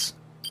explodes.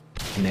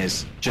 And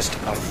there's just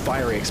a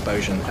fiery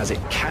explosion as it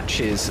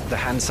catches the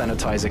hand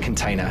sanitizer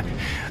container.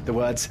 The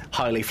words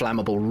highly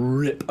flammable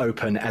rip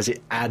open as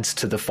it adds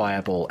to the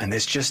fireball, and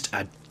there's just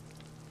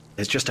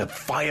a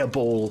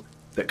fireball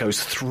that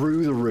goes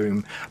through the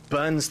room,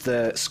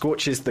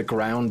 scorches the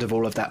ground of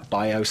all of that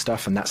bio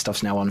stuff, and that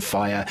stuff's now on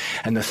fire,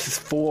 and the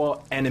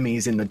 4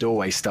 enemies in the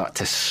doorway start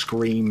to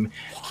scream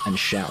and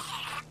shout.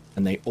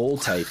 And they all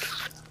take,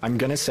 I'm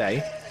gonna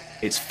say,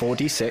 it's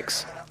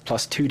 4d6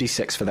 plus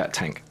 2d6 for that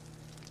tank.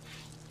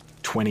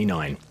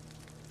 29.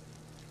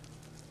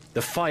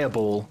 The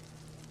fireball...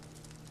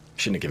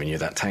 Shouldn't have given you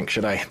that tank,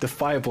 should I? The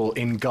fireball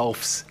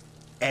engulfs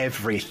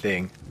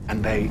everything,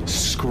 and they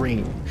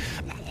scream.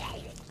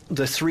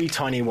 The 3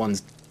 tiny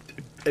ones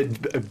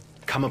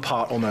come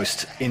apart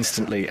almost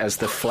instantly as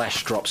the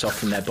flesh drops off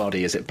from their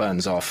body as it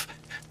burns off,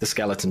 the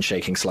skeleton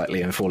shaking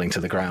slightly and falling to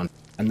the ground.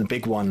 And the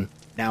big one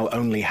now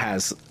only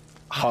has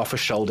half a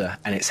shoulder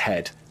and its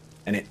head,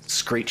 and it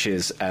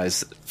screeches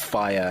as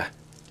fire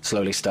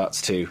slowly starts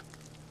to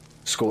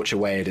scorch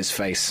away at his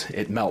face.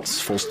 It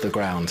melts, falls to the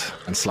ground,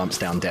 and slumps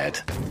down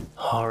dead.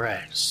 All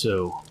right,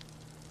 so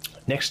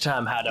next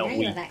time, how don't now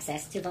we... you have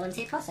access to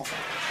volunteer processing.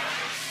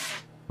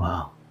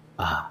 Well,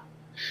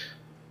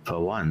 for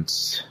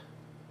once,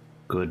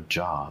 good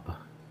job,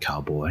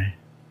 cowboy.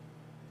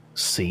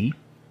 See?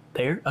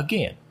 There,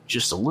 again,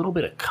 just a little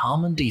bit of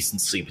common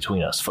decency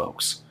between us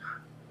folks.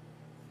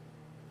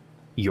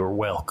 You're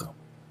welcome.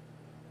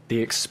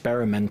 The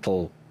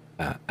experimental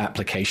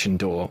application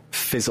door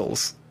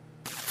fizzles,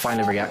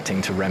 finally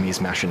reacting to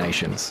Remy's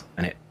machinations,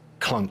 and it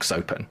clunks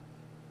open.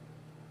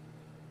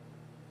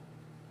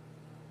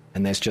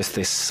 And there's just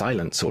this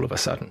silence all of a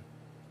sudden,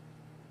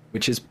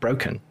 which is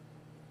broken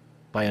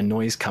by a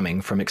noise coming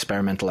from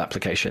experimental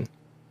application.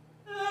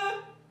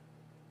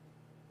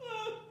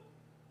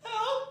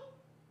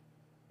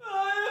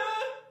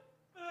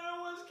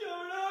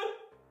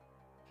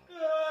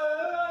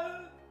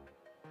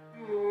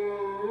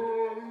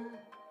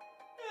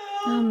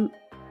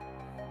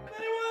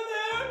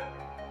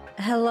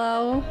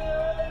 Hello?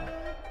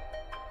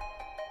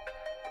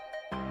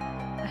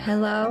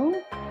 Hello? Do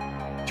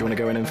you want to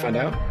go in and find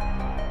out?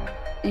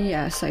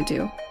 Yes, I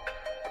do.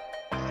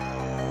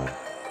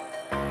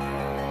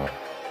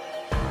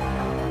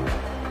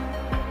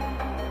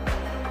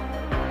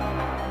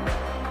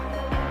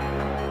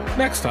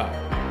 Next time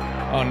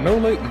on No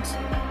Latency.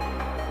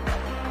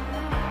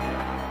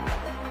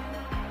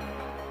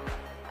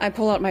 I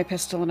pull out my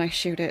pistol and I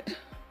shoot it.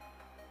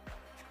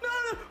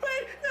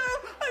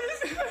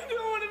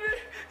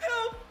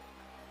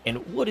 And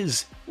what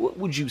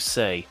would you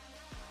say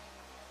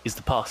is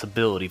the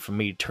possibility for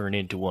me to turn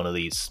into one of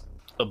these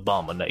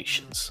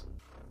abominations?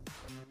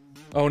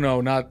 Oh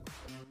no, not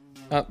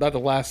the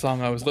last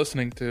song I was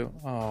listening to.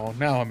 Oh,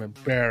 now I'm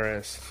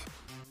embarrassed.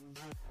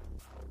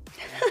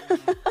 Who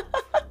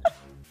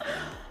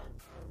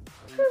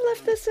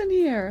left this in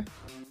here?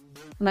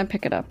 And I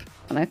pick it up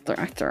and I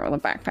throw the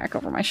backpack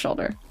over my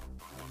shoulder.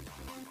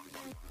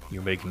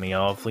 You're making me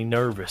awfully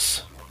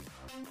nervous.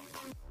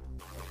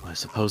 I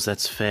suppose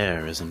that's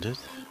fair, isn't it?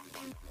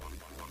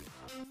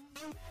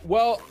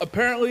 Well,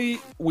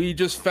 apparently we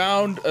just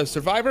found a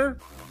survivor.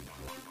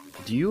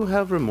 Do you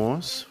have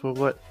remorse for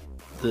what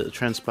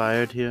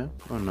transpired here,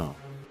 or no?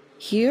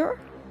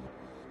 Here?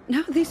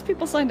 No, these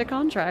people signed a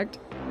contract.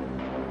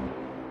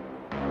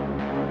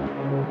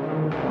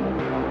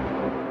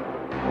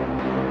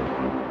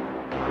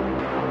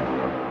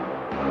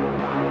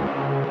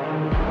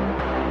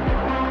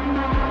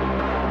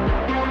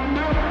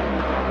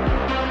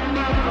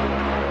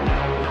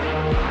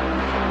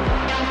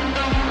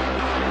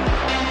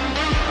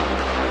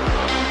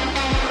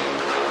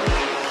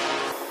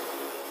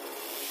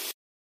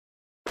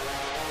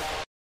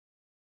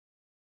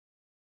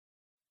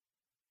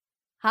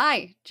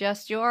 Hi,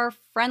 just your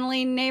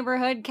friendly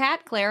neighborhood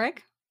cat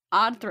cleric,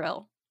 Odd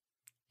Thrill.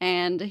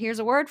 And here's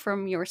a word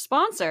from your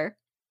sponsor,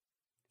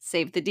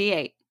 Save the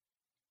D8.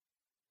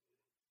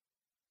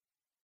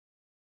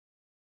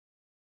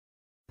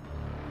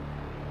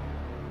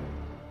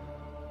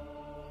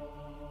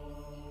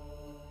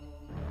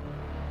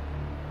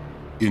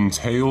 In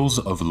tales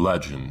of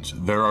legend,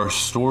 there are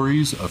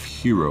stories of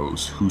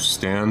heroes who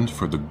stand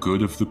for the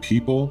good of the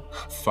people,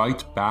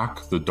 fight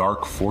back the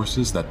dark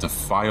forces that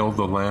defile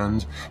the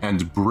land,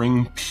 and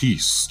bring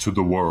peace to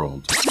the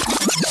world.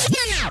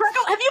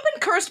 Greco, have you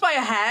been cursed by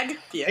a hag?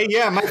 Hey,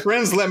 yeah, my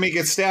friends let me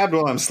get stabbed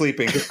while I'm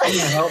sleeping. Can you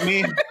help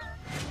me?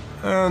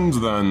 And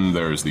then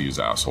there's these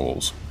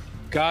assholes.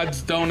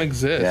 Gods don't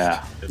exist.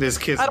 Yeah. This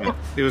kismet.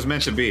 It was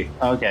meant to be.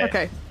 Okay.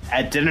 Okay.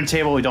 At dinner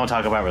table, we don't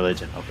talk about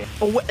religion, okay?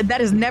 Oh, that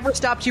has never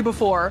stopped you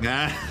before.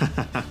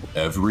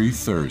 Every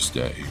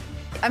Thursday.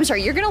 I'm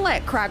sorry, you're gonna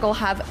let Craggle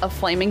have a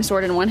flaming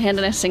sword in one hand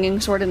and a singing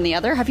sword in the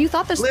other? Have you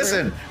thought this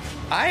Listen, through?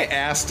 I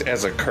asked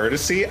as a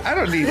courtesy. I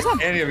don't need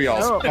any of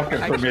y'all's fucking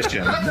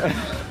permission.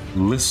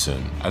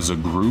 Listen as a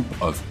group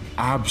of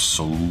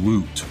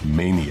absolute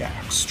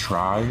maniacs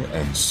try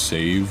and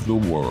save the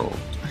world.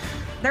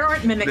 There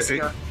aren't mimics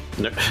here.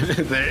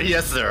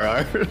 Yes, there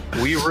are.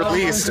 We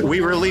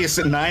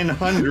released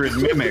 900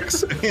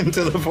 mimics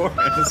into the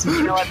forest.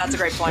 You know what? That's a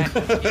great point.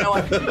 You know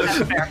what?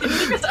 That's fair. Can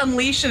we just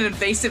unleash an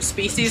invasive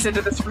species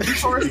into this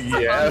resource?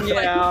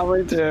 Yeah.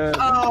 we did.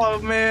 Oh,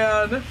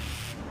 man.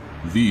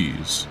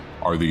 These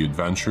are the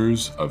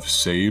adventures of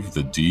Save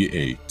the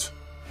D8.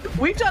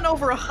 We've done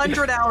over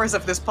 100 hours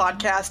of this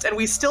podcast, and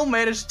we still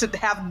managed to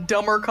have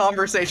dumber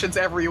conversations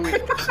every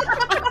week.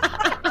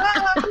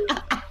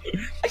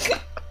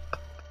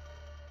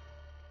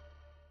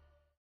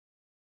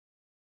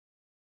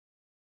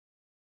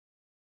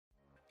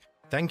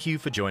 Thank you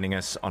for joining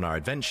us on our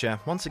adventure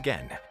once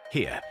again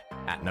here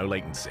at No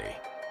Latency.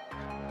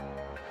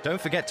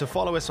 Don't forget to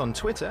follow us on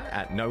Twitter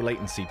at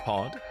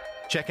NoLatencyPod.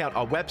 Check out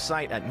our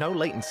website at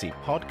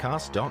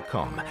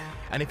NoLatencyPodcast.com.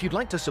 And if you'd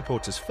like to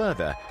support us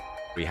further,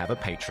 we have a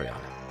Patreon.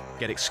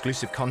 Get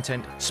exclusive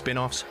content,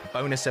 spin-offs,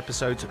 bonus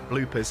episodes,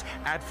 bloopers,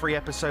 ad-free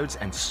episodes,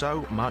 and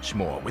so much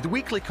more, with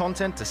weekly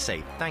content to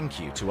say thank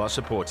you to our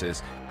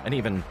supporters and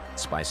even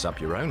spice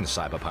up your own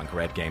Cyberpunk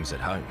Red games at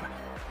home.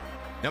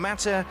 No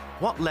matter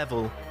what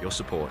level your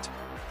support,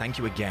 thank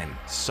you again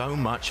so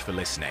much for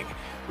listening.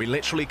 We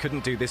literally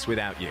couldn't do this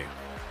without you.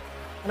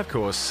 And of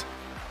course,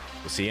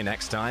 we'll see you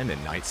next time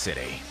in Night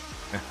City.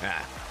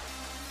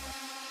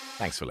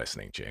 Thanks for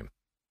listening, Jim.